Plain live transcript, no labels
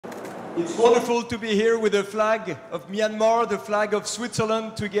It's wonderful to be here with the flag of Myanmar, the flag of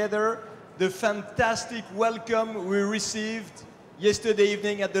Switzerland together, the fantastic welcome we received yesterday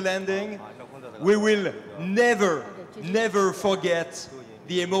evening at the landing. We will never, never forget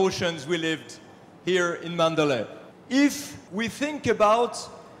the emotions we lived here in Mandalay. If we think about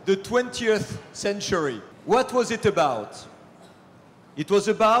the 20th century, what was it about? It was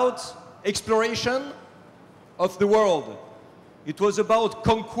about exploration of the world. It was about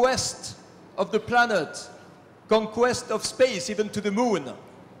conquest of the planet, conquest of space, even to the moon.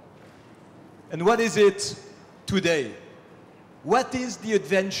 And what is it today? What is the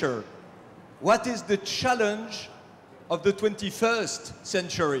adventure? What is the challenge of the 21st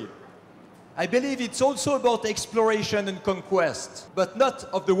century? I believe it's also about exploration and conquest, but not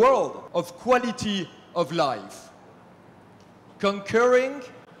of the world, of quality of life. Conquering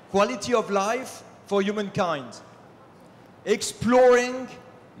quality of life for humankind. Exploring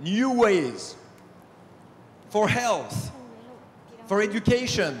new ways for health, for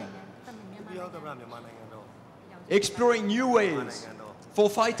education, exploring new ways for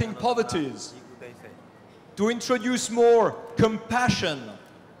fighting poverty, to introduce more compassion,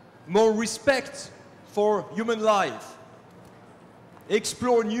 more respect for human life,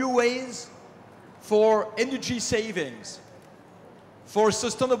 explore new ways for energy savings, for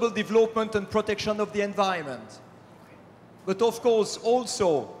sustainable development and protection of the environment. But of course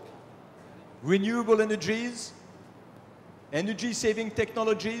also renewable energies, energy-saving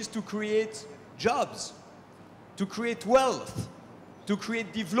technologies to create jobs, to create wealth, to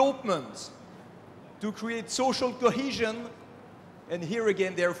create development, to create social cohesion, and here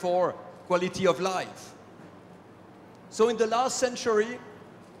again, therefore, quality of life. So in the last century,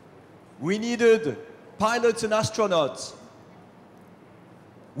 we needed pilots and astronauts.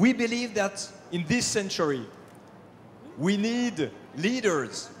 We believe that in this century, we need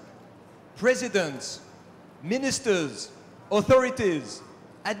leaders, presidents, ministers, authorities,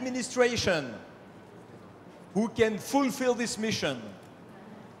 administration, who can fulfill this mission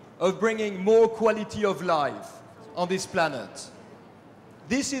of bringing more quality of life on this planet.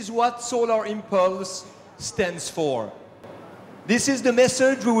 This is what Solar Impulse stands for. This is the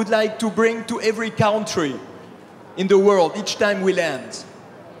message we would like to bring to every country in the world each time we land.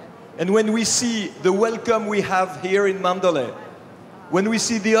 And when we see the welcome we have here in Mandalay, when we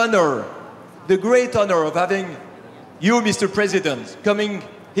see the honor, the great honor of having you, Mr. President, coming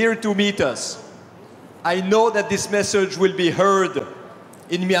here to meet us, I know that this message will be heard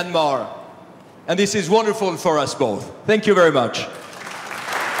in Myanmar. And this is wonderful for us both. Thank you very much.